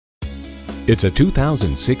It's a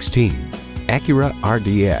 2016 Acura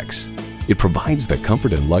RDX. It provides the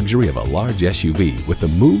comfort and luxury of a large SUV with the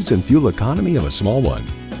moves and fuel economy of a small one.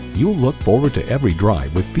 You'll look forward to every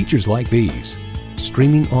drive with features like these: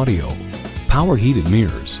 streaming audio, power heated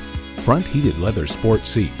mirrors, front heated leather sport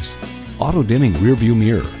seats, auto dimming rear view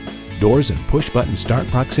mirror, doors and push button start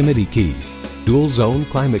proximity key, dual zone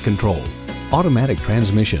climate control, automatic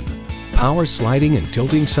transmission, power sliding and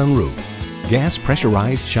tilting sunroof, gas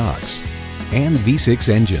pressurized shocks, and V6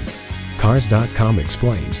 engine. Cars.com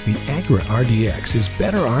explains the Acura RDX is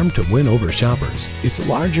better armed to win over shoppers. It's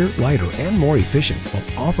larger, lighter, and more efficient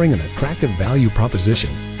while offering an attractive value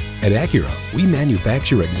proposition. At Acura, we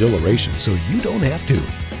manufacture exhilaration so you don't have to.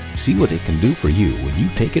 See what it can do for you when you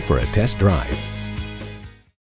take it for a test drive.